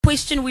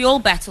question we all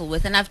battle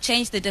with, and I've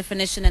changed the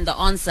definition and the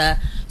answer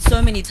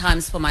so many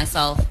times for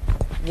myself.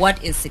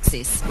 What is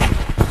success?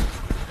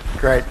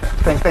 Great,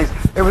 thanks.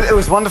 It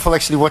was wonderful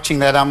actually watching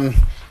that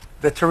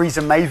the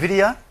Theresa May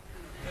video,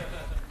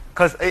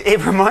 because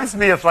it reminds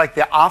me of like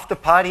the after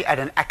party at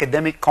an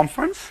academic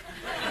conference.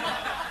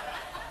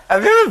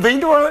 Have you ever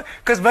been to one?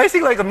 Because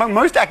basically, like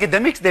most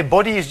academics, their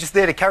body is just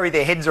there to carry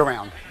their heads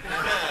around.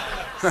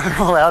 They're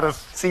all out of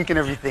sync and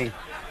everything.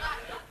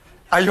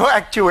 Are your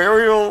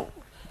actuarial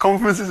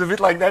conferences a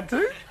bit like that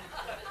too?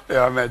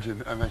 Yeah, I imagine.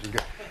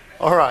 Good.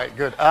 All right,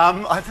 good.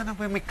 I don't know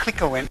where my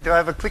clicker went. Do I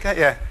have a clicker?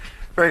 Yeah,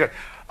 very good.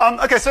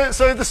 Okay,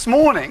 so this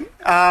morning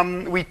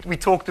we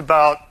talked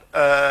about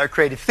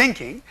creative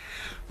thinking,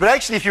 but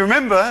actually, if you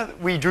remember,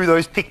 we drew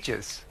those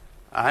pictures.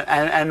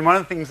 And one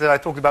of the things that I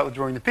talked about with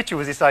drawing the picture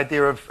was this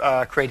idea of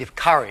creative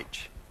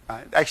courage.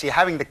 Right? Actually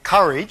having the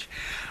courage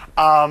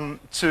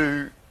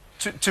to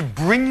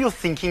bring your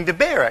thinking to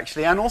bear,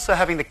 actually, and also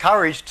having the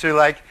courage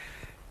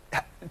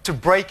to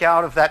break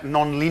out of that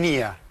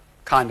non-linear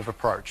kind of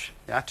approach,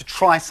 to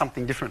try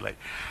something differently.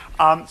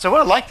 So what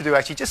I'd like to do,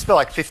 actually, just for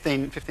like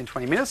 15,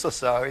 20 minutes or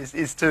so,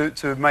 is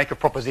to make a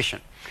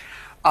proposition.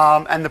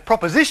 And the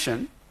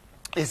proposition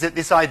is that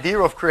this idea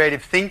of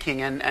creative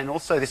thinking and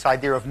also this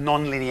idea of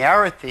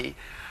non-linearity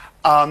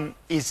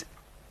is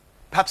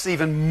perhaps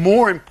even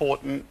more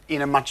important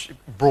in a much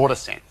broader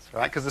sense,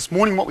 right? Because this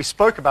morning what we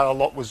spoke about a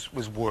lot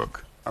was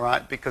work, all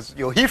right? Because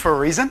you're here for a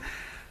reason.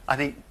 I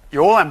think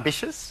you're all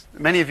ambitious.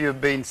 Many of you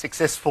have been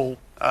successful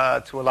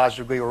to a large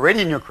degree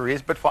already in your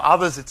careers, but for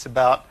others it's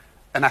about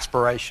an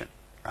aspiration,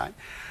 right?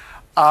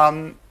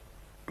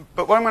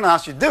 But what I'm going to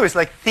ask you to do is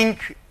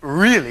think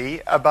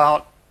really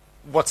about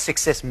what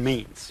success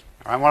means.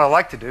 All right? What I'd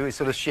like to do is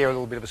sort of share a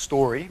little bit of a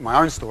story,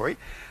 my own story,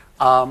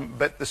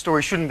 but the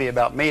story shouldn't be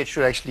about me, it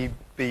should actually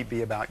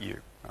be about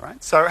you. All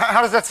right? So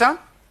how does that sound?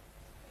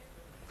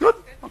 Good.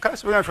 Okay,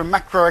 so we're going from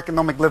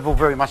macroeconomic level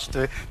very much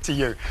to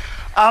you.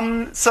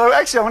 So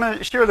actually I want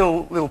to share a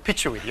little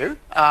picture with you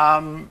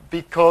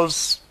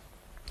because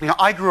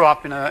I grew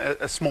up in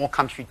a small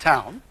country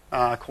town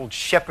called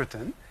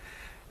Shepparton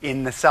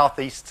in the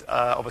southeast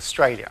of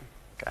Australia.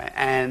 Okay?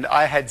 And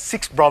I had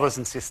 6 brothers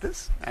and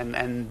sisters,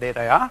 and there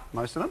they are,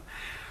 most of them.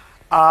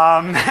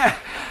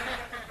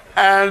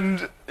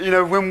 And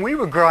when we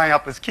were growing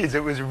up as kids,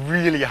 it was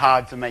really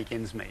hard to make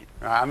ends meet.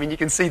 Right? I mean, you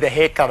can see the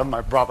haircut of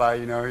my brother,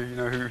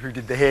 who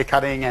did the hair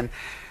cutting and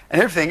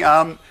everything.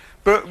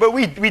 But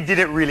we did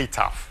it really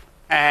tough.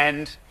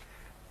 And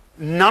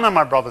none of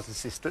my brothers and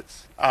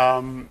sisters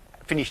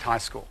finished high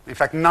school. In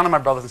fact, none of my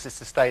brothers and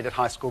sisters stayed at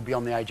high school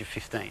beyond the age of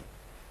 15.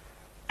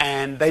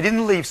 And they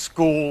didn't leave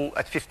school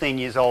at 15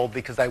 years old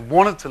because they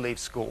wanted to leave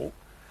school.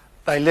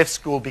 They left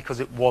school because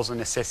it was a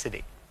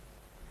necessity.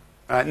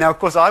 Now, of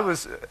course, I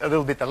was a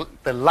little bit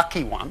the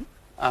lucky one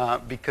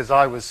because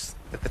I was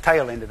at the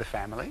tail end of the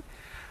family.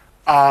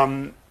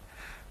 But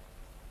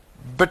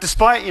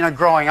despite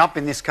growing up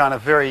in this kind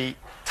of very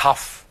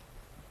tough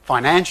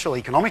financial,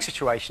 economic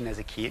situation as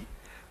a kid,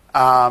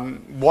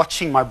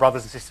 watching my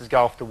brothers and sisters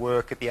go off to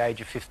work at the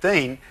age of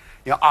 15,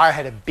 I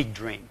had a big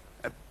dream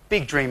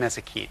as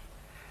a kid.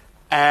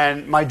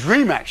 And my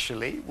dream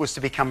actually was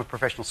to become a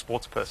professional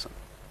sports person,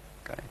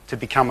 okay? To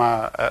become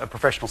a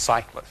professional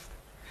cyclist.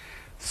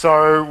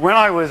 So when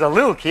I was a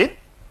little kid,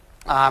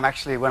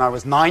 actually when I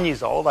was 9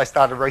 years old, I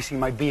started racing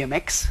my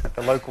BMX at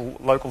the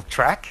local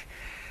track.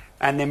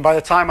 And then by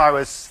the time I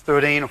was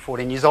 13 or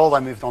 14 years old,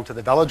 I moved on to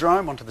the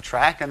velodrome, onto the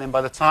track. And then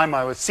by the time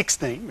I was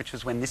 16, which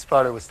is when this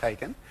photo was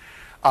taken,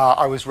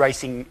 I was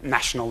racing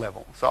national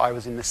level. So I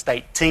was in the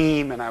state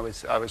team and I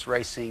was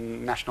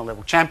racing national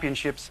level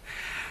championships.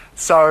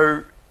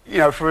 So,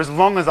 for as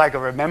long as I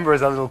could remember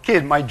as a little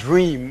kid, my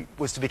dream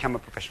was to become a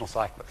professional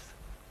cyclist.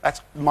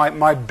 That's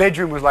my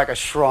bedroom was like a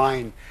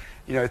shrine,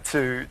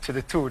 to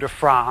the Tour de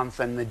France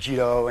and the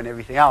Giro and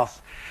everything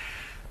else.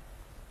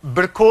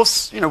 But of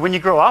course, when you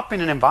grow up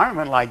in an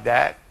environment like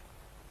that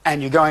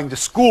and you're going to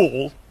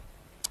school,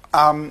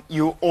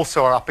 you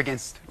also are up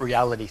against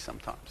reality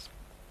sometimes.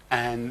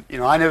 And,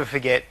 I never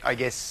forget, I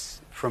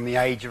guess, from the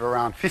age of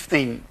around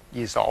 15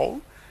 years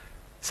old,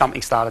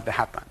 something started to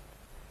happen.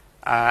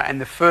 And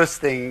the first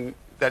thing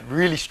that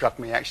really struck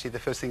me, actually, the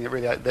first thing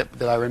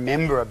that I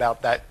remember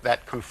about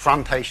that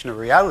confrontation of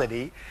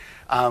reality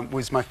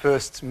was my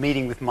first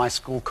meeting with my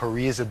school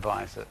careers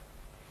advisor.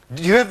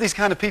 Do you have these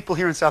kind of people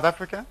here in South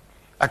Africa?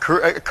 A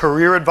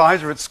career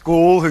advisor at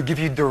school who give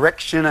you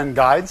direction and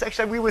guidance?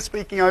 Actually, we were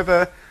speaking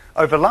over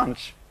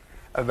lunch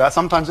about,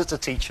 sometimes it's a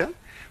teacher,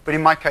 but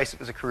in my case, it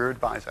was a career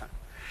advisor.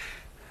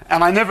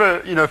 And I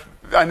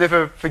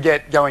never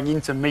forget going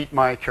in to meet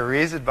my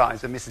careers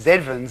advisor, Mrs.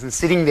 Evans, and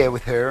sitting there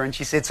with her, and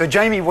she said, "So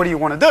Jamie, what do you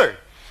want to do?"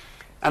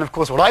 And of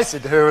course, what I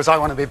said to her was, "I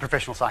want to be a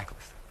professional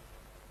cyclist."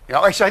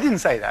 Actually, I didn't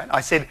say that.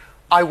 I said,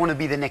 "I want to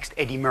be the next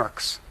Eddie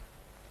Merckx."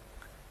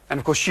 And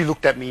of course, she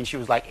looked at me and she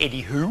was like,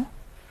 "Eddie who?"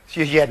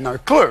 She had no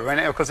clue. And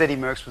of course, Eddie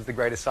Merckx was the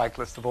greatest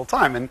cyclist of all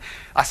time. And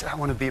I said, "I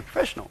want to be a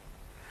professional."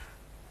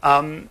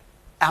 And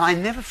I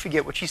never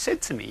forget what she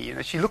said to me.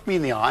 She looked me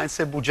in the eye and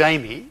said, "Well,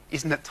 Jamie,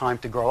 isn't it time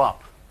to grow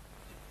up?"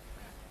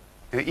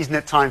 Isn't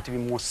it time to be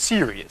more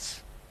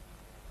serious?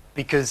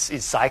 Because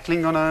is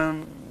cycling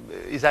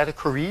is that a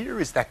career?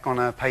 Is that going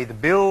to pay the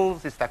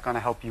bills? Is that going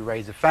to help you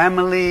raise a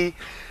family?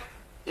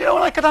 And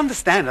I could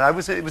understand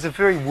it. It was a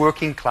very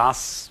working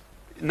class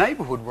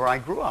neighborhood where I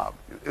grew up.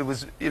 It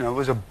was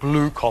a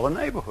blue collar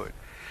neighborhood.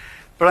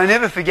 But I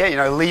never forget,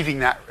 leaving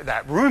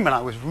that room, and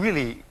I was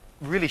really,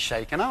 really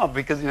shaken up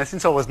because,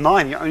 since I was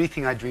 9, the only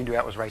thing I dreamed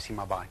about was racing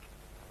my bike.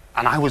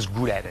 And I was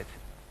good at it.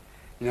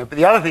 But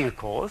the other thing, of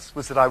course,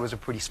 was that I was a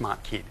pretty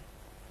smart kid.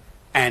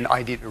 And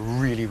I did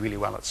really, really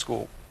well at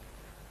school.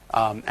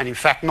 And in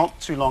fact,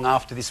 not too long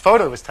after this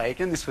photo was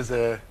taken, this was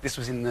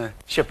in the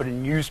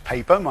Shepparton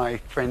newspaper. My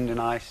friend and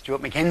I,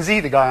 Stuart Mackenzie,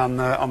 the guy on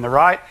the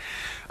right,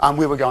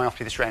 we were going off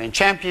to the Australian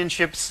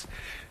Championships.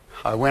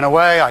 I went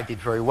away, I did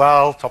very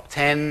well, top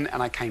 10,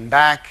 and I came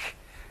back,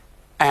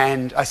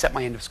 and I sat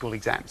my end of school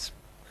exams.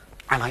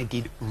 And I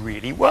did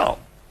really well.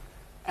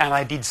 And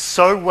I did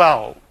so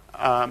well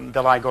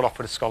that I got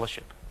offered a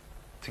scholarship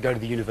to go to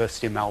the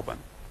University of Melbourne.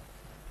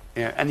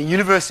 And the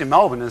University of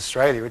Melbourne in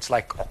Australia, it's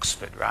like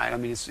Oxford, right? I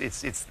mean,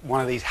 it's one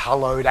of these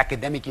hallowed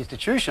academic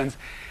institutions,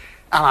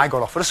 and I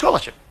got offered a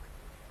scholarship.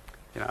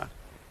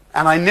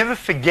 And I never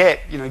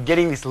forget,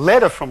 getting this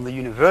letter from the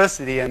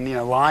university and,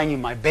 lying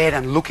in my bed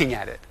and looking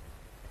at it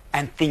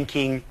and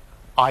thinking,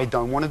 I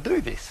don't want to do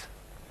this.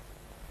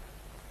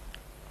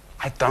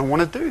 I don't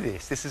want to do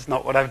this. This is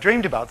not what I've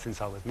dreamed about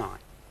since I was 9.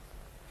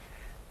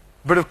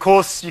 But of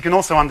course, you can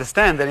also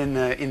understand that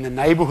in the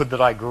neighborhood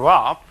that I grew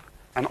up,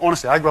 and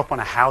honestly, I grew up on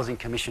a housing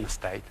commission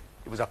estate.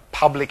 It was a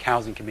public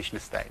housing commission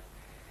estate.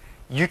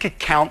 You could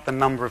count the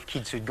number of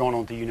kids who'd gone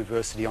on to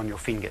university on your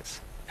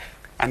fingers.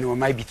 And there were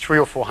maybe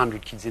 300 or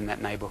 400 kids in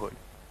that neighborhood.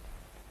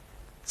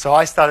 So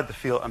I started to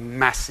feel a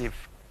massive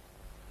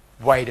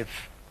weight of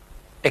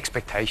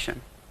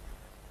expectation.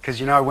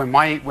 Because, when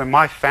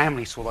my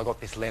family saw I got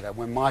this letter,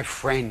 when my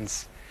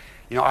friends,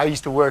 I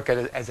used to work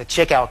as a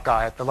checkout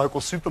guy at the local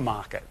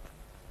supermarket.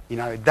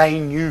 They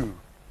knew.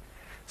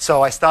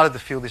 So I started to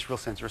feel this real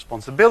sense of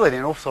responsibility.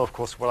 And also, of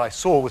course, what I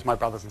saw was my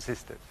brothers and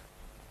sisters.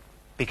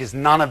 Because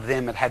none of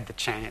them had had the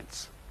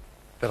chance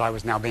that I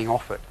was now being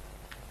offered.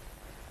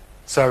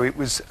 So it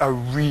was a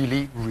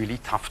really, really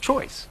tough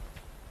choice.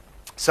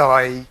 So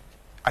I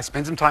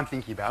spent some time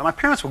thinking about it. My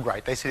parents were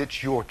great. They said,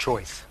 it's your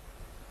choice.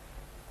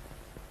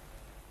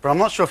 But I'm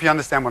not sure if you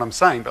understand what I'm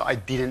saying, but I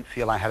didn't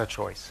feel I had a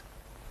choice.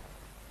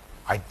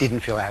 I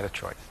didn't feel I had a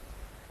choice.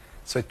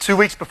 So 2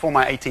 weeks before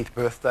my 18th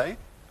birthday,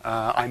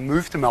 I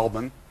moved to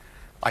Melbourne.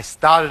 I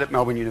started at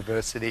Melbourne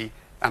University,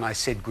 and I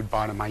said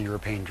goodbye to my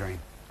European dream,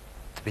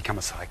 to become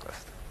a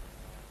cyclist.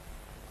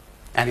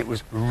 And it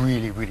was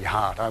really, really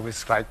hard. I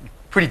was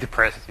pretty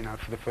depressed,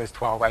 for the first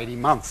 12,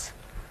 18 months.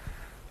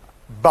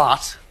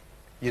 But,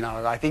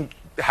 I think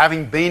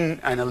having been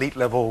an elite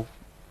level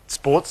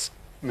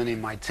sportsman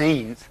in my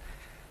teens,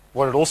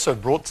 what it also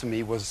brought to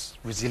me was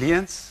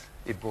resilience.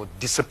 It brought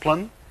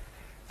discipline.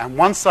 And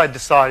once I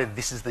decided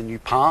this is the new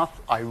path,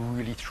 I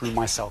really threw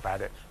myself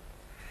at it.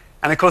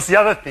 And of course, the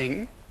other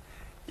thing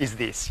is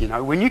this,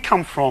 when you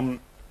come from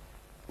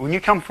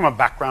a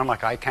background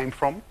like I came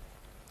from,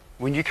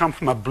 when you come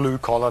from a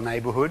blue-collar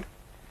neighborhood,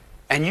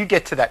 and you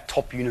get to that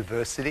top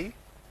university,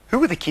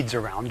 who are the kids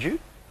around you?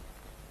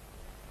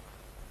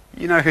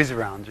 You know who's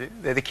around you.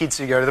 They're the kids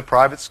who go to the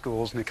private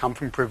schools and who come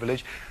from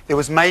privilege. There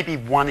was maybe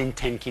 1 in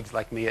 10 kids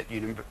like me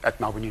at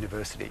Melbourne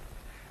University.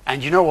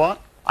 And you know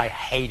what? I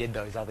hated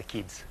those other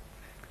kids.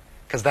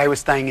 Because they were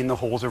staying in the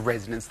halls of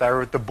residence, they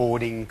were at the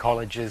boarding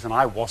colleges, and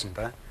I wasn't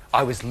there.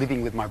 I was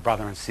living with my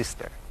brother and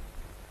sister.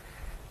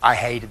 I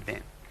hated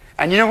them.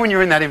 And when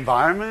you're in that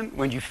environment,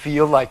 when you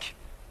feel like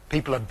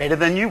people are better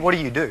than you, what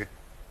do?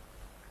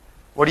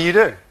 What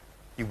do?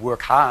 You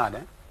work hard.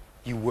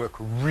 You work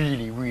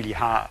really, really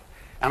hard.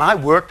 And I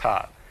worked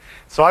hard.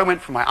 So I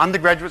went from my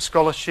undergraduate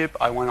scholarship,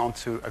 I went on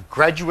to a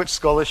graduate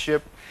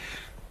scholarship.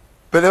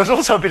 But there was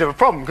also a bit of a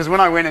problem, because when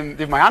I went and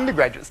did my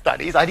undergraduate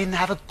studies, I didn't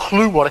have a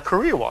clue what a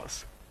career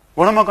was.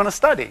 What am I going to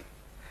study?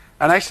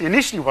 And actually,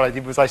 initially what I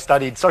did was I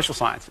studied social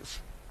sciences,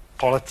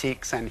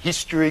 politics and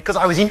history, because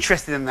I was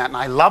interested in that and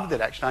I loved it,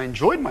 actually. I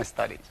enjoyed my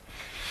studies.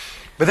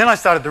 But then I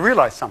started to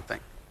realize something.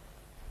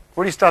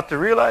 What do you start to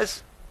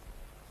realize?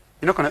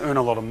 You're not going to earn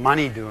a lot of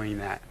money doing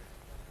that.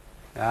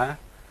 Yeah?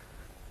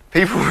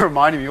 People were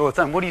reminding me all the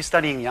time, what are you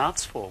studying the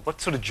arts for?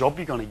 What sort of job are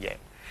you going to get?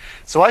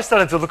 So I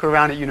started to look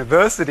around at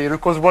university, and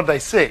of course, what did I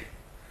see?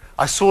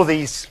 I saw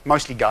these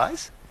mostly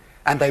guys,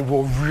 and they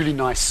wore really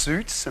nice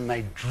suits, and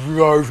they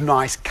drove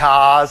nice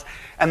cars,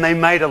 and they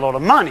made a lot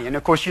of money. And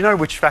of course, you know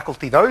which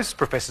faculty those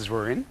professors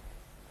were in?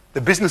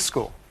 The business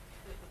school.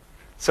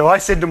 So I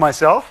said to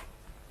myself,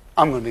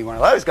 I'm going to be one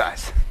of those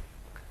guys.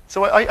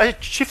 So I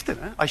shifted.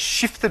 I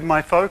shifted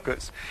my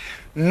focus.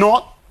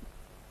 Not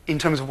in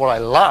terms of what I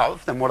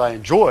loved and what I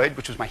enjoyed,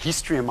 which was my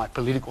history and my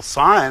political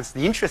science,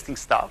 the interesting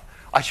stuff.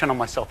 I channeled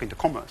myself into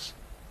commerce.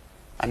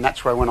 And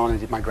that's where I went on and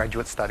did my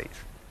graduate studies.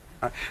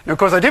 Right? And of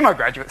course, I did my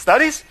graduate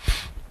studies,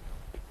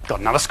 got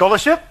another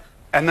scholarship,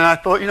 and then I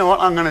thought, you know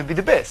what, I'm going to be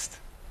the best.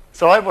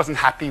 So I wasn't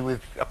happy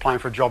with applying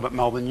for a job at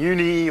Melbourne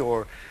Uni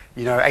or,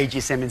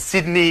 AGSM in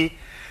Sydney.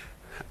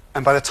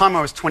 And by the time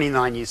I was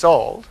 29 years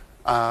old,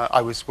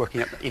 I was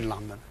working in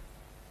London.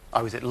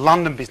 I was at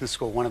London Business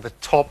School, one of the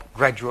top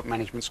graduate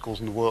management schools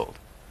in the world.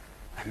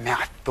 And man,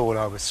 I thought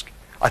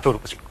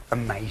it was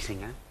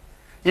amazing. Eh?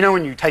 You know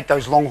when you take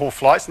those long haul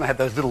flights and they have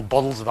those little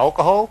bottles of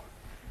alcohol?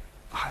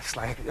 Oh, it's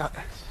like,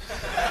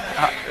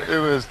 it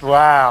was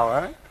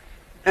wow. Eh?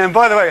 And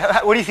by the way,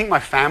 what do you think my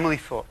family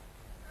thought?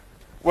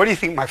 What do you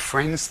think my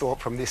friends thought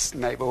from this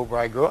neighborhood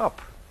where I grew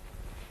up?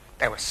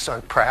 They were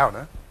so proud.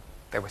 Eh?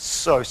 They were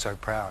so, so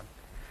proud.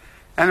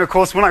 And of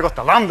course, when I got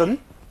to London,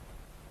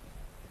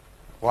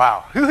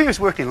 wow, who here has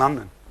worked in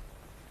London?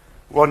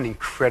 What an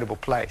incredible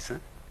place. Eh?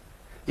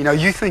 You know,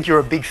 you think you're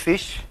a big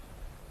fish,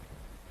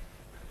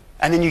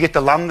 and then you get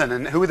to London,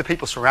 and who are the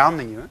people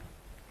surrounding you? Eh?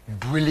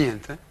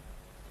 Brilliant. Eh?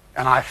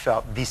 And I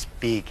felt this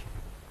big.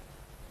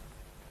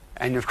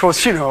 And of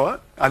course, you know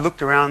what? I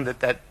looked around at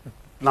that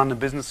London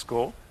Business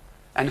School,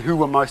 and who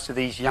were most of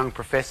these young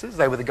professors?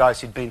 They were the guys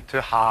who'd been to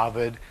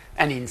Harvard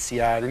and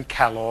INSEAD and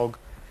Kellogg.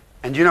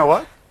 And you know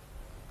what?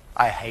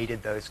 I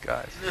hated those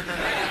guys.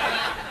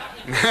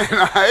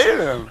 I hated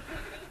them.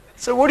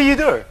 So what do you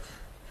do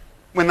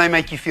when they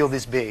make you feel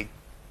this big?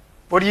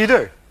 What do?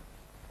 Work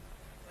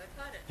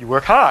harder. You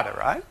work harder,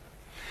 right?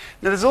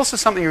 Now, there's also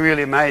something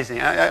really amazing.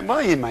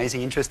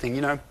 Interesting.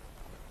 You know,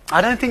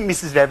 I don't think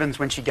Mrs. Evans,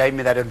 when she gave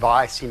me that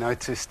advice, you know,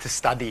 to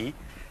study,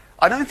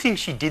 I don't think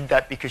she did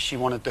that because she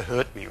wanted to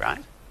hurt me,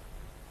 right?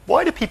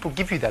 Why do people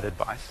give you that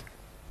advice?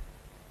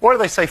 Why do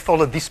they say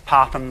follow this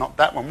path and not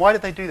that one? Why do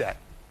they do that?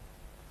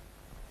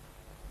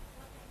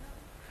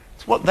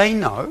 It's what they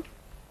know.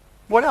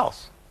 What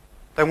else?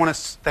 They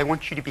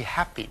want you to be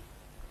happy.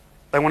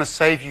 They want to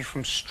save you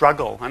from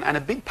struggle. And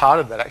a big part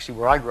of that, actually,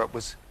 where I grew up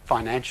was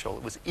financial.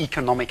 It was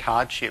economic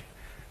hardship.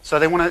 So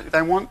they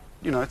want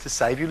you know, to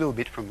save you a little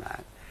bit from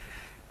that.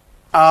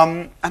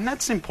 And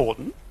that's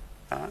important.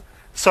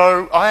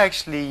 So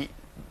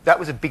that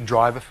was a big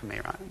driver for me,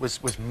 right?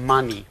 Was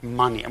money.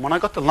 And when I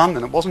got to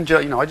London, it wasn't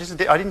just, you know, I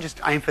didn't just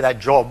aim for that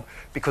job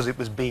because it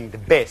was being the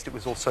best. It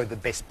was also the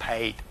best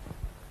paid.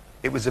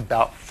 It was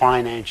about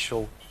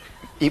financial.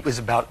 It was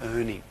about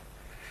earning.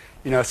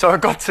 You know, so I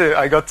got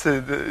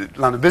to the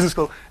London Business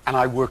School, and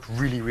I worked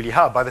really, really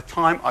hard. By the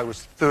time I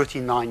was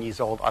 39 years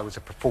old, I was a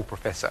full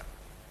professor.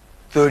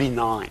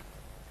 39.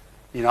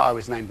 You know, I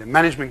was named the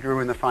management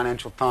guru in the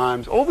Financial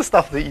Times. All the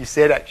stuff that you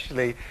said,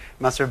 actually,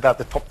 must have about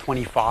the top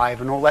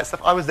 25 and all that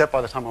stuff. I was there by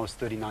the time I was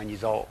 39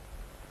 years old.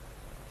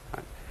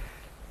 Right?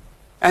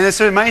 And it's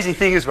an amazing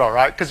thing as well,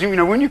 right? Because, you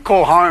know, when you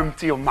call home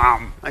to your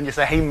mum and you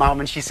say, hey, mum,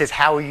 and she says,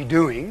 how are you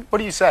doing? What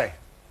do you say?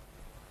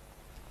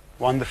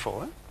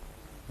 Wonderful. Eh?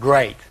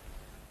 Great.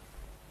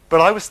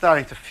 But I was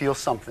starting to feel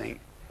something.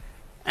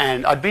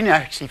 And I'd been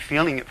actually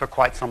feeling it for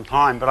quite some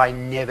time, but I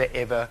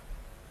never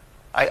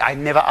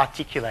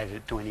articulated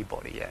it to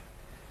anybody yet.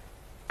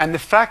 And the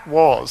fact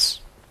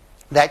was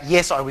that,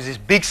 yes, I was this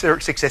big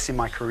success in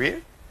my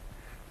career,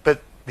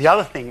 but the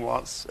other thing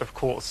was, of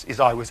course, is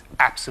I was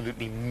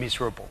absolutely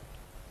miserable.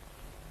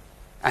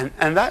 And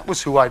that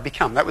was who I'd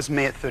become. That was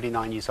me at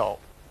 39 years old.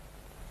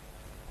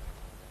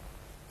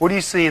 What do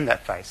you see in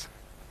that face?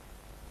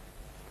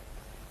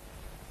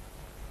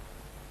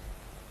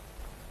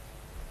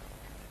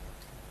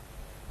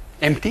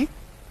 Empty?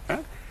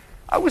 Right?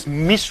 I was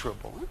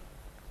miserable.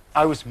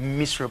 I was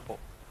miserable.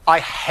 I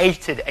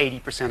hated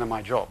 80% of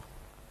my job.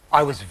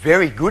 I was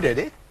very good at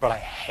it, but I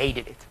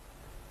hated it.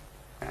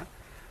 Yeah?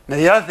 Now,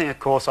 the other thing, of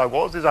course, I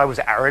was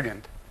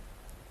arrogant.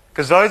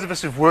 Because those of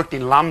us who've worked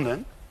in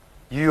London,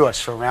 you are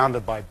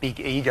surrounded by big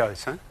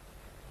egos. Huh?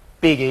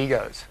 Big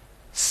egos.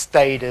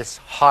 Status,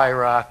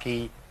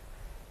 hierarchy,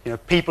 you know,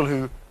 people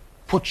who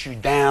put you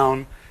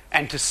down.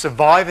 And to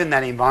survive in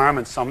that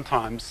environment,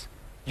 sometimes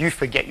you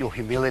forget your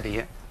humility.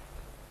 Eh?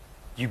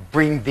 You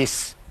bring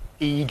this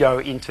ego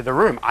into the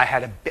room.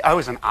 I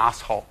was an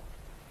asshole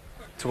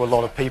to a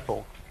lot of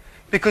people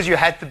because you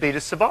had to be to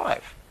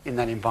survive in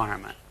that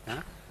environment.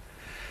 Yeah?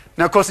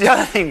 Now, of course, the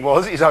other thing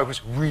is I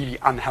was really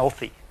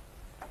unhealthy.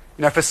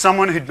 You know, for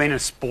someone who'd been a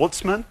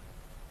sportsman,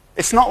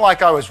 it's not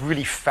like I was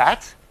really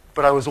fat,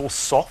 but I was all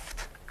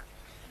soft.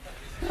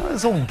 You know,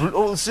 it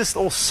was just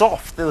all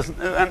soft.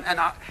 And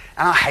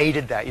I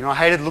hated that. You know, I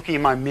hated looking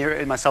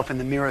in myself in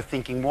the mirror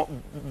thinking,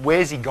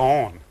 where's he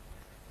gone?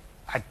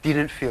 I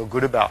didn't feel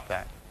good about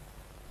that.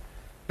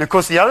 And of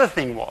course, the other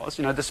thing was,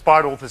 you know,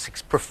 despite all this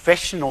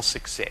professional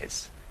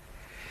success,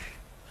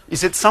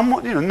 is that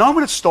no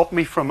one had stopped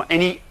me from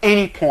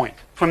any point,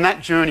 from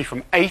that journey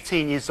from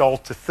 18 years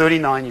old to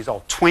 39 years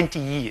old, 20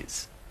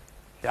 years.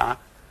 Yeah?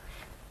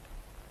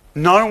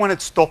 No one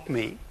had stopped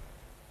me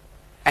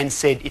and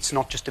said, it's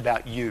not just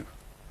about you.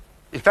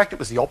 In fact, it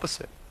was the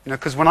opposite. You know,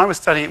 because when I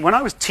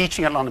was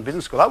teaching at London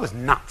Business School, I was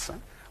nuts. Huh?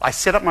 I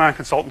set up my own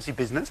consultancy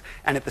business,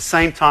 and at the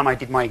same time, I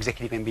did my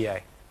executive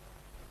MBA.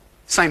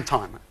 Same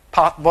time.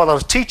 While I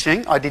was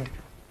teaching, I did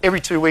every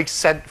 2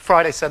 weeks,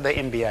 Friday,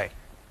 Saturday, MBA.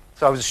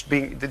 So I was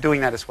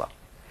doing that as well.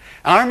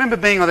 And I remember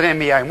being on an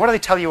MBA, and what do they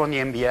tell you on the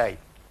MBA?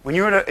 When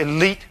you're at an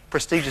elite,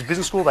 prestigious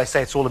business school, they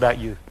say it's all about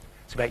you.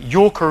 It's about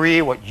your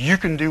career, what you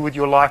can do with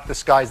your life, the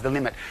sky's the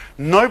limit.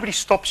 Nobody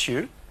stops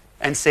you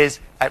and says,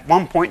 at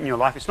one point in your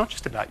life, it's not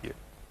just about you.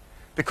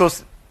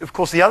 Because, of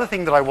course, the other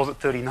thing that I was at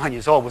 39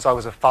 years old was I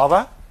was a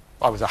father,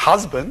 I was a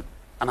husband,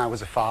 and I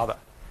was a father.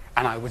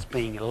 And I was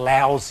being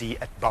lousy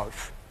at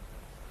both.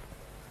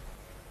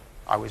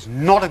 I was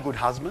not a good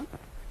husband,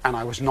 and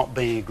I was not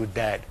being a good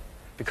dad,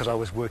 because I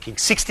was working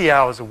 60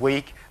 hours a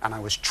week, and I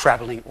was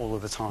traveling all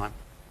of the time.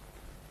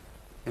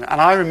 You know,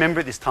 and I remember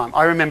at this time,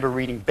 I remember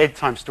reading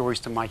bedtime stories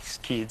to my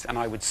kids, and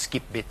I would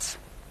skip bits.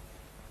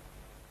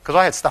 Because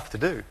I had stuff to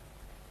do.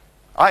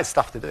 I had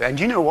stuff to do. And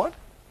you know what?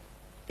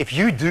 If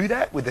you do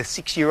that with a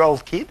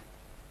 6-year-old kid,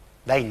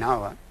 they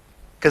know it.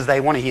 Because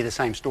they want to hear the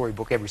same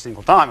storybook every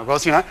single time. Of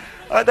course, you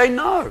know, they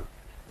know.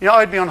 You know,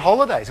 I'd be on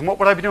holidays. And what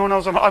would I be doing when I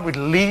was on holidays? I would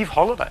leave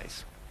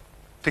holidays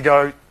to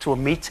go to a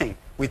meeting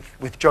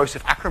with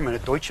Joseph Ackerman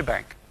at Deutsche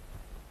Bank.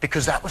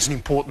 Because that was an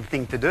important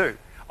thing to do.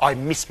 I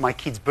missed my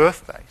kids'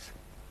 birthdays.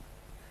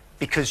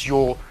 Because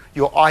your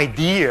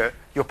idea,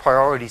 your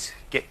priorities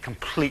get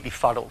completely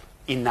fuddled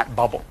in that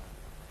bubble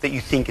that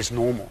you think is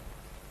normal.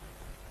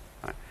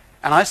 Right?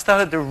 And I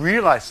started to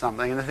realize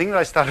something. And the thing that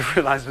I started to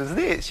realize was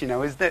this, you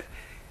know, is that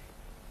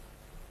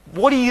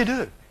what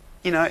do?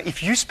 You know,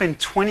 if you spend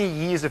 20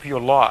 years of your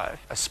life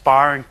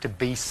aspiring to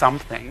be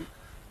something,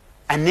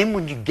 and then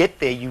when you get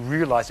there, you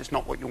realize it's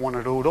not what you want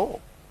to do at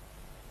all.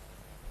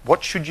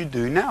 What should you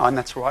do now? And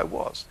that's where I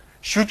was.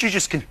 Should you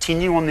just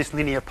continue on this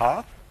linear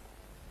path?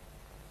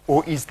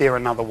 Or is there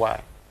another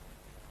way?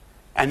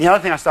 And the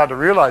other thing I started to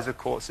realize, of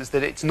course, is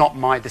that it's not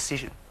my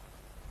decision.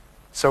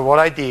 So what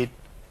I did,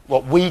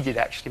 what we did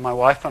actually, my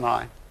wife and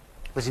I,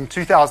 was in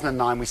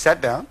 2009, we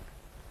sat down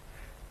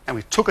and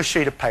we took a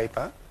sheet of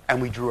paper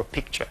and we drew a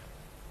picture.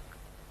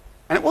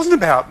 And it wasn't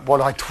about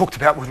what I talked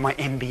about with my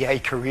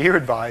MBA career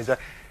advisor.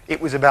 It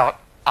was about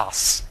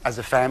us as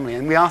a family.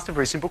 And we asked a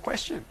very simple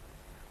question.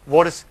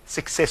 What does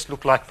success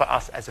look like for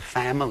us as a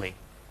family?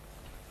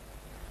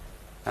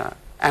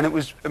 And it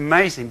was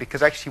amazing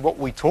because actually what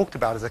we talked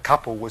about as a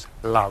couple was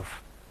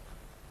love,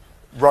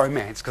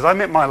 romance. Because I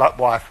met my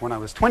wife when I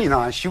was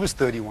 29, she was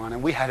 31,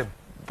 and we had a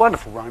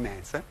wonderful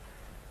romance.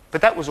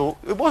 But that was all,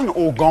 it wasn't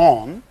all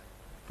gone,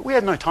 but we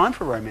had no time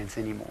for romance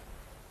anymore.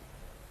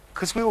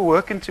 Because we were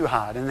working too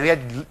hard, and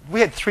we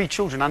had 3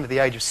 children under the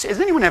age of 6.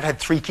 Has anyone ever had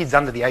 3 kids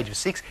under the age of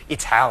 6?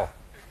 It's hell.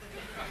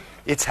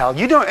 It's hell.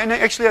 You don't, and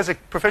actually as a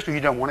professional,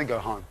 you don't want to go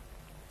home.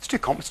 It's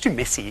too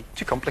messy,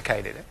 too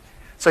complicated.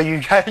 So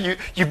you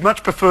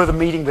much prefer the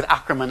meeting with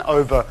Ackerman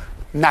over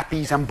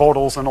nappies and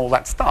bottles and all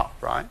that stuff,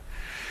 right?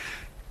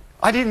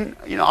 I didn't,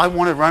 you know, I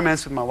wanted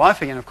romance with my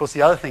wife again. Of course,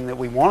 the other thing that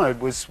we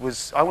wanted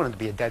was I wanted to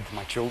be a dad for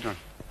my children.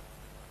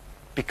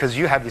 Because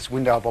you have this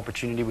window of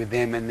opportunity with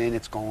them and then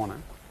it's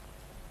gone.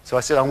 So I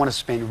said, I want to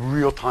spend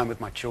real time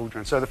with my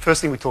children. So the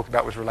first thing we talked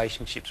about was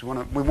relationships.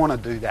 We want to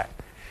do that.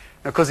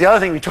 Because the other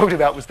thing we talked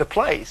about was the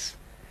place.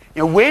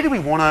 You know, where do we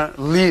want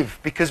to live?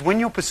 Because when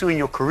you're pursuing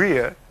your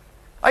career,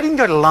 I didn't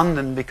go to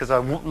London because I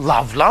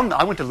love London.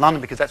 I went to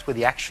London because that's where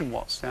the action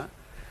was. Yeah?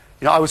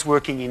 You know, I was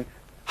working in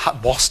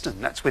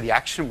Boston. That's where the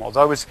action was.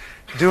 I was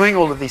doing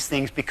all of these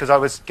things because I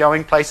was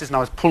going places and I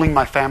was pulling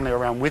my family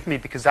around with me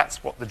because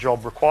that's what the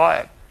job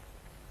required.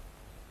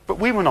 But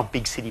we were not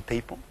big city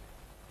people.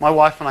 My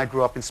wife and I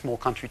grew up in small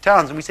country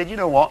towns, and we said, you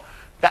know what?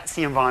 That's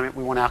the environment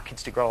we want our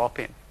kids to grow up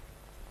in.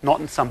 Not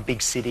in some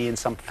big city, in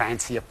some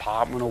fancy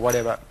apartment or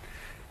whatever.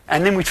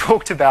 And then we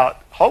talked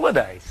about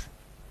holidays.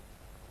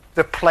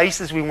 The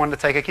places we wanted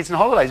to take our kids on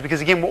holidays.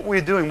 Because again, what we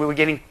were doing, we were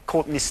getting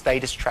caught in this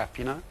status trap,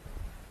 you know?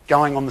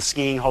 Going on the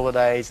skiing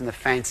holidays and the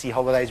fancy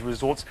holidays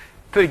resorts.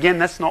 But again,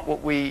 that's not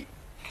what we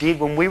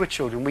did when we were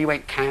children. We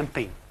went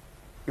camping.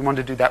 We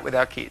wanted to do that with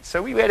our kids.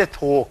 So we had a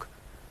talk.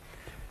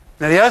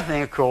 Now the other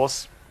thing, of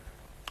course,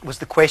 was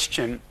the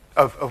question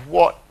of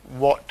what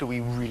do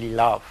we really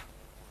love?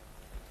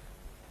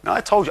 Now,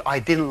 I told you I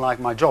didn't like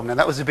my job. Now,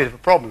 that was a bit of a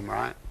problem,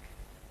 right?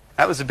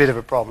 That was a bit of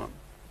a problem.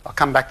 I'll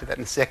come back to that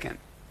in a second.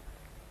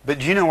 But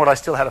do you know what I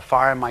still had a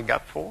fire in my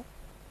gut for?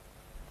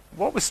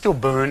 What was still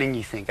burning,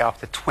 you think,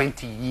 after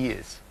 20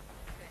 years?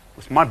 It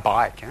was my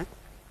bike, eh?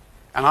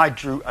 And I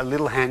drew a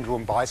little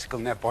hand-drawn bicycle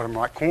in that bottom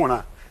right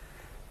corner.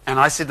 And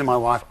I said to my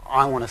wife,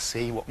 I want to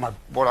see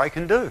what I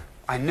can do.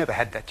 I never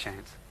had that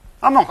chance.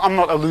 I'm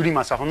not eluding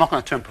myself. I'm not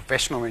going to turn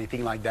professional or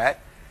anything like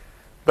that.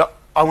 But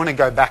I want to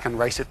go back and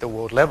race at the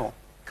world level.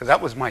 Because that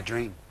was my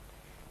dream.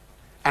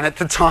 And at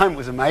the time, it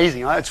was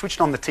amazing. I had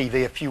switched on the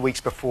TV a few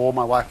weeks before.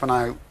 My wife and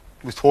I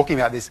was talking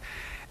about this.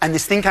 And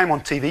this thing came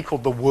on TV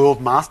called the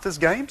World Masters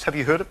Games. Have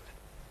you heard of it?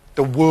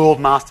 The World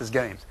Masters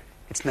Games.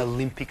 It's an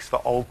Olympics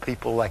for old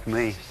people like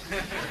me.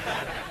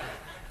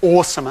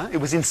 Awesome, huh? It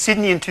was in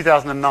Sydney in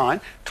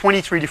 2009.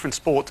 23 different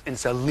sports, and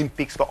it's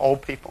Olympics for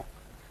old people.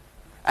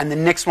 And the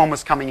next one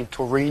was coming in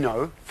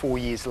Torino 4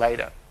 years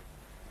later.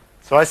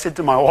 So I said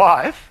to my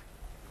wife,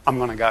 I'm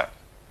going to go.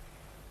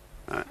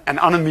 And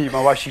Anna-Mi,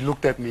 my wife, she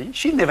looked at me.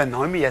 She'd never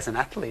known me as an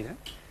athlete.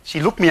 Eh?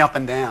 She looked me up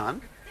and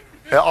down.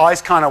 Her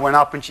eyes kind of went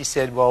up and she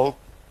said, well,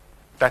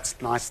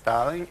 that's nice,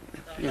 darling.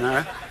 you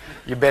know,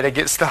 you better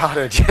get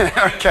started.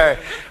 Yeah, okay.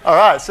 All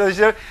right.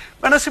 So,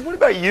 and I said, what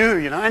about you?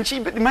 You know, and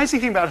but the amazing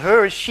thing about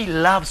her is she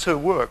loves her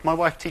work. My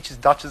wife teaches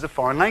Dutch as a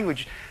foreign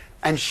language,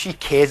 and she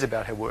cares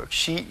about her work.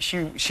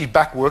 She's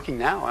back working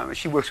now. I mean,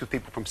 she works with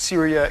people from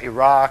Syria,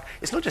 Iraq.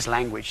 It's not just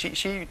language.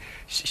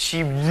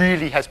 She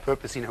really has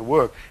purpose in her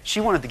work.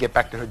 She wanted to get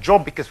back to her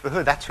job because for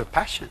her, that's her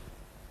passion.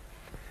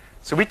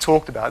 So we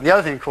talked about it. The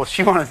other thing, of course,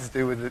 she wanted to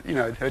do with, you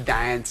know, her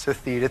dance, her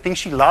theatre, things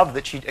she loved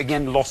that she,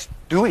 again, lost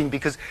doing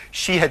because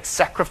she had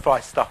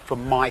sacrificed stuff for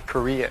my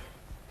career.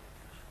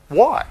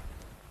 Why?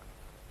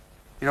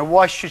 You know,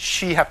 why should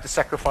she have to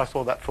sacrifice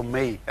all that for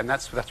me? And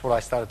that's what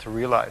I started to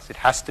realize. It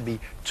has to be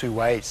two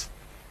ways.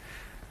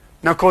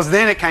 Now, of course,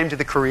 then it came to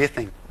the career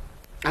thing.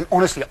 And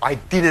honestly, I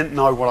didn't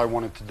know what I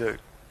wanted to do.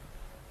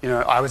 You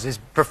know, I was this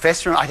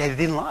professor, and I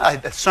didn't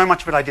like, so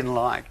much of it I didn't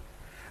like.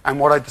 And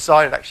what I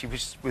decided actually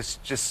was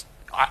just,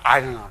 I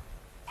don't know.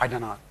 I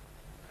don't know.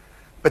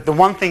 But the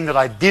one thing that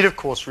I did, of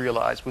course,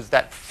 realize was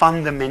that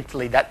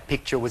fundamentally that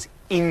picture was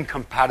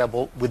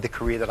incompatible with the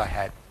career that I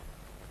had.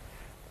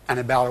 And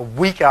about a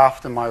week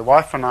after my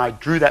wife and I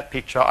drew that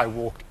picture, I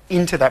walked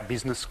into that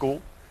business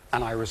school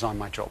and I resigned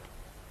my job.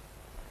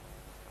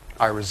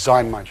 I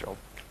resigned my job.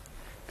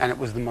 And it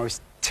was the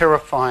most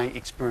terrifying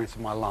experience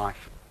of my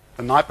life.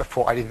 The night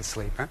before, I didn't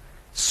sleep,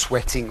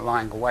 sweating,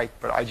 lying awake,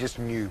 but I just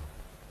knew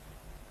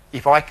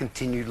if I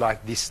continued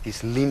like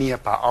this linear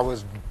path, I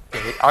was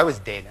dead. I was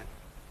dead.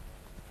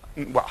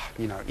 Well,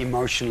 you know,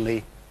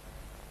 emotionally,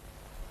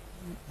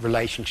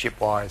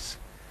 relationship-wise.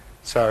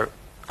 So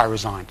I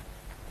resigned.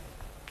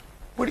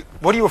 What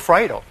are you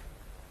afraid of?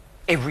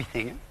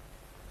 Everything.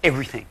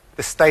 Everything.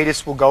 The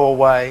status will go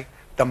away.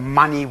 The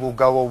money will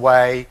go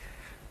away.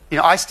 You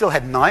know, I still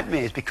had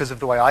nightmares because of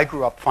the way I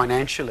grew up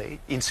financially,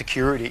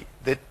 insecurity,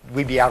 that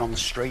we'd be out on the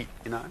street,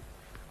 you know.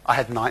 I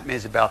had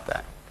nightmares about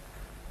that.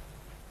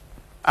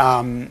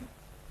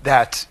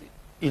 That,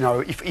 you know,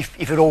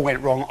 if it all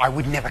went wrong, I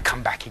would never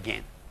come back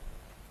again.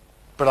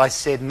 But I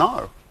said,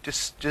 no,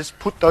 just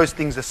put those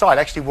things aside.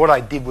 Actually, what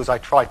I did was I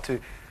tried to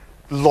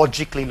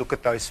logically look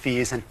at those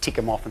fears and tick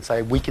them off and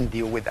say, we can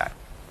deal with that.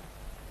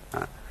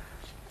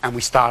 And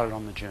we started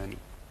on the journey.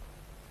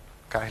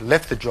 Okay,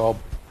 left the job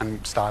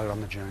and started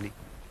on the journey.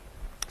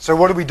 So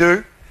what did we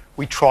do?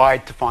 We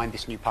tried to find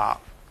this new path.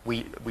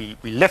 We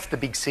left the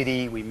big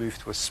city, we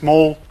moved to a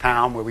small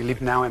town where we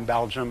live now in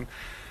Belgium.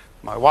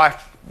 My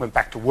wife went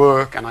back to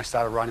work and I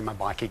started riding my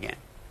bike again.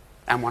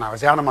 And when I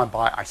was out on my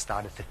bike, I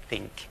started to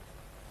think.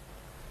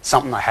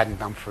 Something I hadn't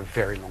done for a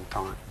very long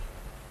time.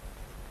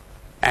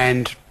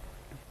 And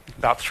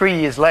about 3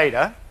 years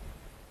later,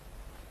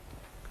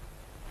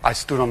 I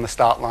stood on the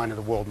start line of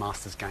the World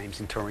Masters Games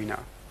in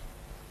Torino.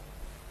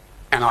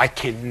 And I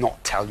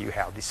cannot tell you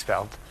how this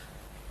felt.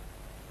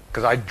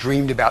 Because I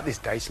dreamed about this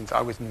day since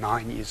I was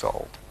 9 years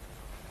old.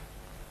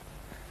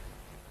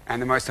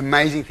 And the most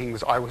amazing thing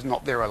was I was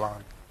not there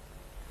alone.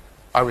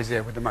 I was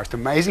there with the most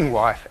amazing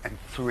wife and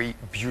 3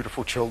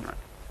 beautiful children.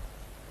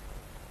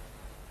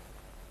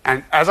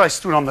 And as I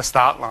stood on the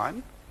start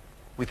line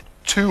with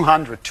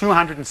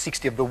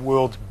 260 of the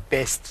world's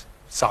best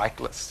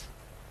cyclists,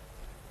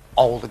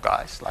 older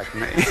guys like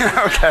me,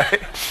 okay,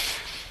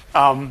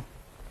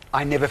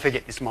 I never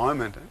forget this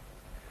moment.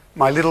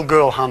 My little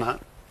girl Hannah,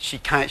 she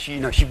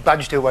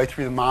budged her way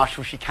through the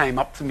marshal. She came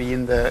up to me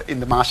in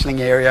the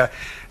marshalling area,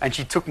 and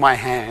she took my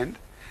hand,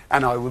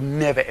 and I will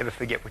never ever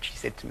forget what she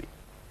said to me.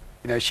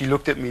 You know, she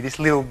looked at me, this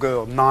little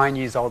girl, 9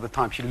 years old at the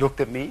time. She looked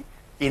at me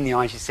in the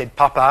eye. She said,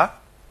 "Papa,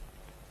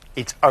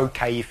 it's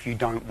okay if you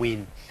don't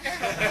win."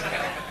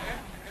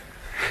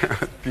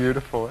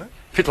 Beautiful, eh?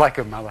 A bit like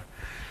her mother.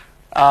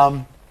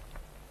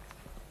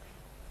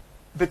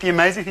 But the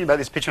amazing thing about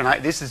this picture,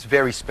 and this is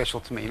very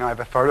special to me, you know, I have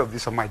a photo of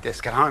this on my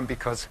desk at home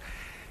because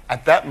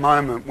at that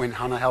moment when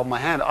Hannah held my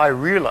hand, I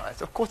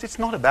realized, of course, it's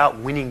not about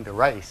winning the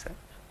race. Eh?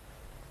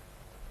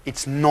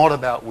 It's not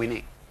about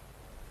winning.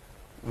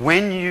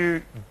 When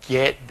you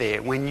get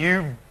there, when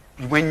you're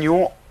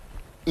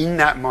in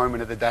that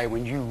moment of the day,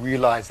 when you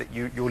realize that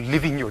you're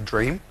living your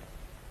dream,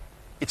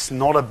 it's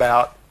not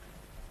about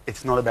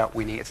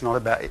winning.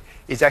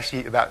 It's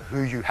actually about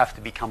who you have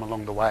to become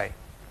along the way.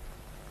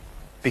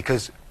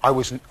 Because I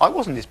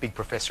wasn't this big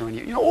professor, and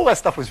you know, all that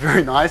stuff was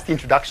very nice. The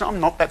introduction, I'm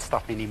not that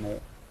stuff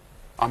anymore.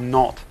 I'm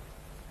not.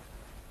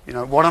 You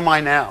know, what am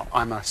I now?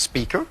 I'm a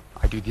speaker.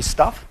 I do this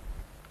stuff.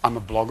 I'm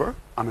a blogger.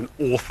 I'm an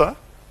author.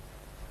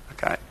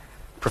 Okay,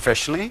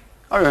 professionally,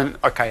 I earn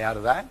okay out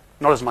of that.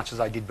 Not as much as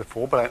I did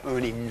before, but I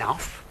earn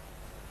enough.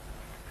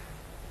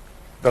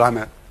 But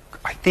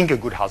I think, a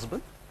good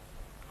husband.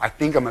 I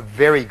think I'm a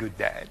very good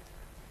dad.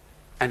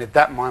 And at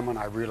that moment,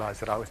 I realized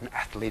that I was an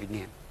athlete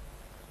again.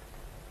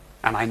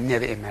 And I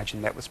never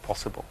imagined that was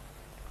possible.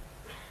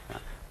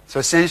 So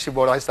essentially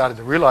what I started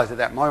to realize at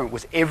that moment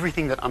was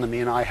everything that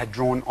Annemie and I had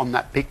drawn on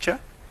that picture,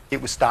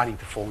 it was starting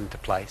to fall into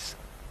place.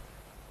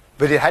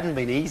 But it hadn't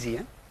been easy.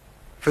 Eh?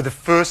 For the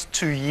first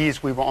 2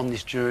 years we were on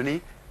this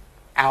journey,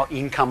 our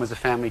income as a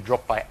family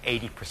dropped by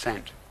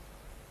 80%.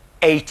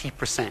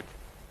 80%.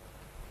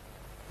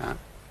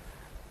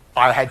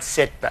 I had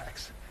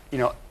setbacks. You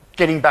know,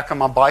 Getting back on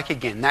my bike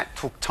again, that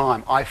took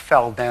time. I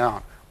fell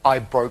down. I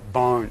broke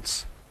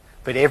bones.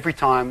 But every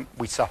time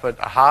we suffered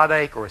a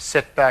heartache or a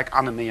setback,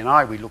 under me and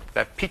I, we looked at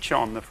that picture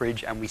on the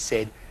fridge and we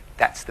said,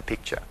 that's the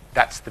picture,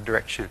 that's the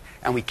direction.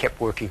 And we kept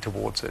working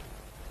towards it.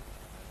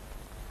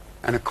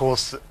 And of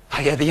course,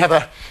 yeah, the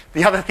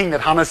other thing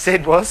that Hannah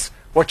said was,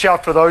 watch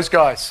out for those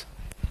guys.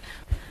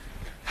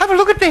 Have a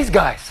look at these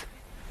guys.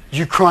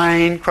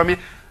 Ukraine, Crimea,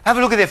 have a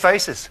look at their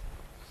faces.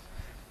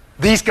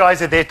 These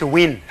guys are there to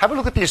win. Have a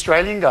look at the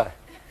Australian guy.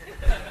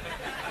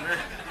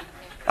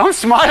 I'm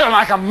smiling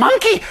like a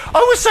monkey. I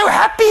was so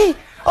happy.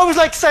 I was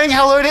like saying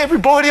hello to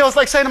everybody. I was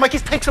like saying to my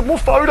kids, take some more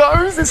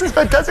photos. This is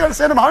fantastic. I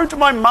sent them home to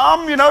my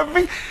mum, you know.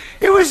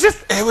 It was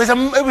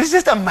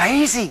just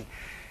amazing.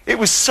 It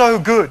was so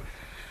good.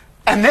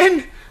 And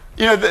then,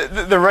 you know,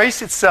 the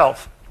race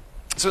itself.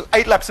 So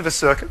 8 laps of a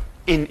circuit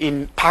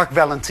in Park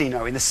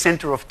Valentino, in the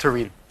center of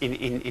Turin,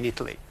 in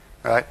Italy,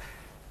 right?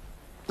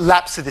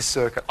 Laps of this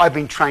circuit. I've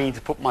been training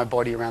to put my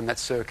body around that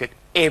circuit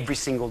every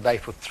single day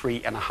for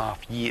 3.5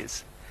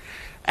 years.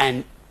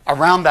 And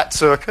around that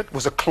circuit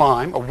was a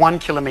climb, a 1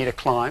 kilometre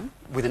climb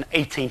with an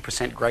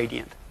 18%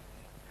 gradient.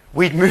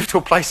 We'd moved to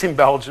a place in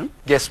Belgium.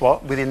 Guess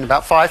what? Within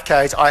about 5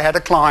 k's, I had a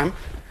climb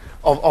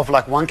of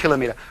like 1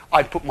 kilometre.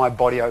 I'd put my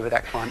body over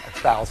that climb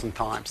 1,000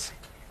 times.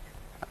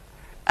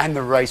 And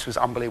the race was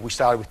unbelievable. We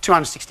started with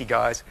 260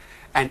 guys,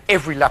 and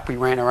every lap we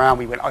ran around,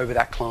 we went over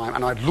that climb,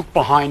 and I'd look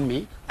behind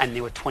me, and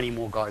there were 20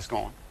 more guys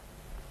gone.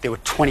 There were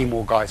 20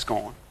 more guys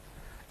gone.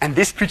 And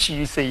this picture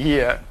you see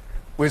here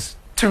was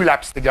 2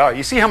 laps to go.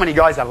 You see how many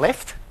guys are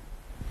left?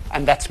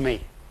 And that's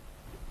me,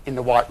 in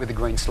the white with the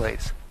green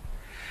sleeves.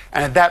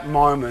 And at that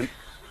moment,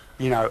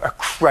 you know, a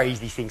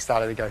crazy thing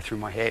started to go through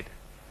my head.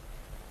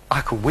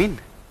 I could win.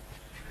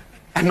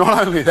 And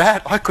not only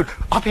that, I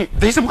mean,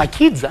 these are my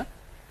kids, huh?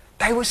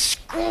 They were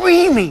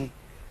screaming.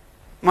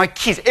 My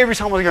kids, every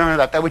time I was going over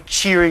that, they were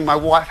cheering. My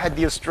wife had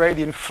the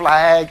Australian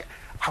flag.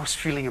 I was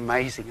feeling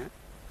amazing. Huh?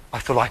 I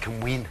thought, I can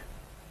win.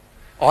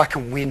 I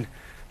can win.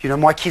 You know,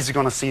 my kids are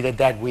going to see their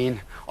dad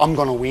win. I'm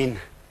going to win.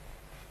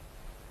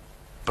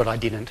 But I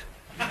didn't.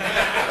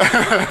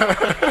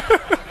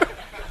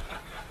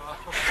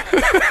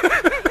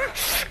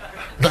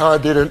 No, I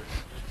didn't.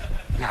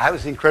 No, I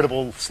was an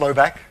incredible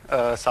Slovak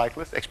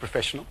cyclist,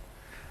 ex-professional.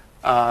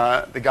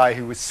 The guy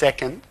who was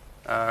second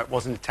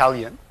was an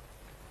Italian.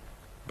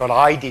 But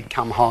I did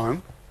come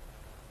home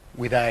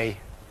with a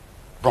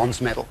bronze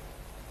medal.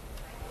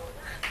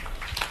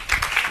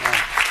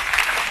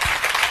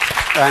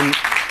 Yeah.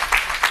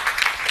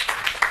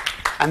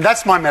 And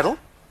that's my medal.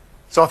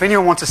 So if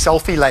anyone wants a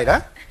selfie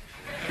later,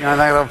 you know,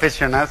 they will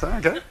picture and that's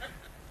okay.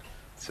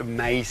 It's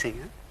amazing.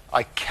 Huh?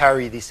 I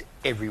carry this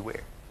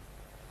everywhere.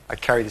 I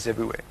carry this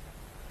everywhere.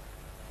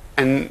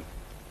 And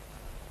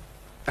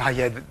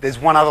yeah, there's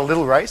one other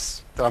little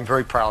race that I'm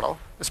very proud of,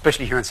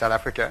 especially here in South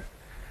Africa.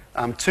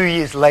 2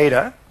 years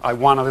later, I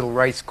won a little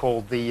race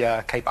called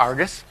the Cape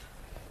Argus,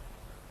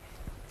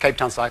 Cape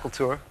Town Cycle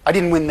Tour. I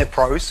didn't win the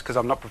pros because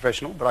I'm not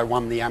professional, but I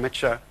won the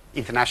amateur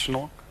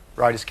international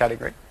riders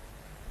category.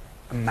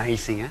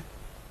 Amazing, eh?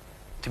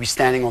 To be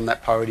standing on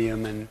that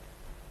podium and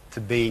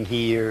to being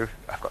here,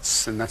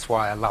 and that's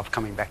why I love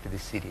coming back to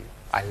this city.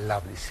 I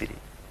love this city.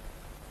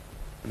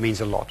 It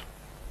means a lot.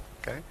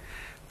 Okay,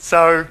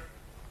 so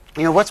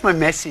you know, what's my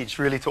message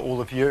really to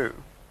all of you?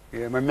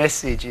 You know, my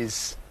message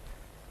is,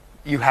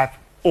 you have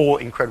all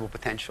incredible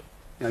potential.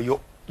 You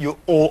know, you're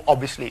all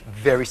obviously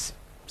very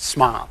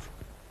smart.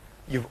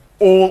 You've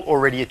all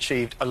already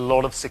achieved a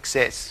lot of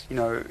success, you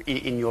know,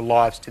 in your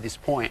lives to this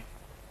point.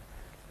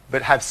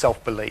 But have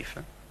self-belief.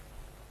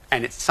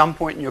 And at some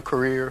point in your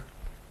career,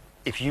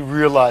 if you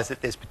realize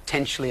that there's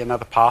potentially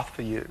another path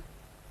for you,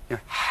 you know,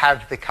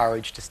 have the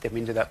courage to step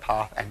into that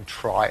path and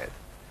try it.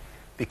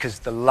 Because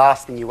the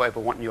last thing you ever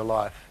want in your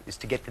life is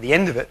to get to the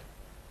end of it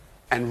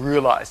and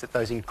realize that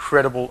those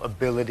incredible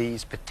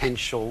abilities,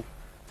 potential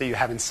that you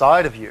have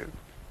inside of you,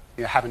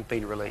 you know, haven't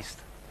been released.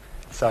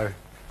 So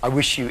I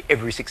wish you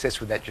every success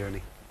with that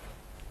journey.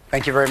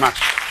 Thank you very much.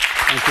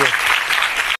 Thank you.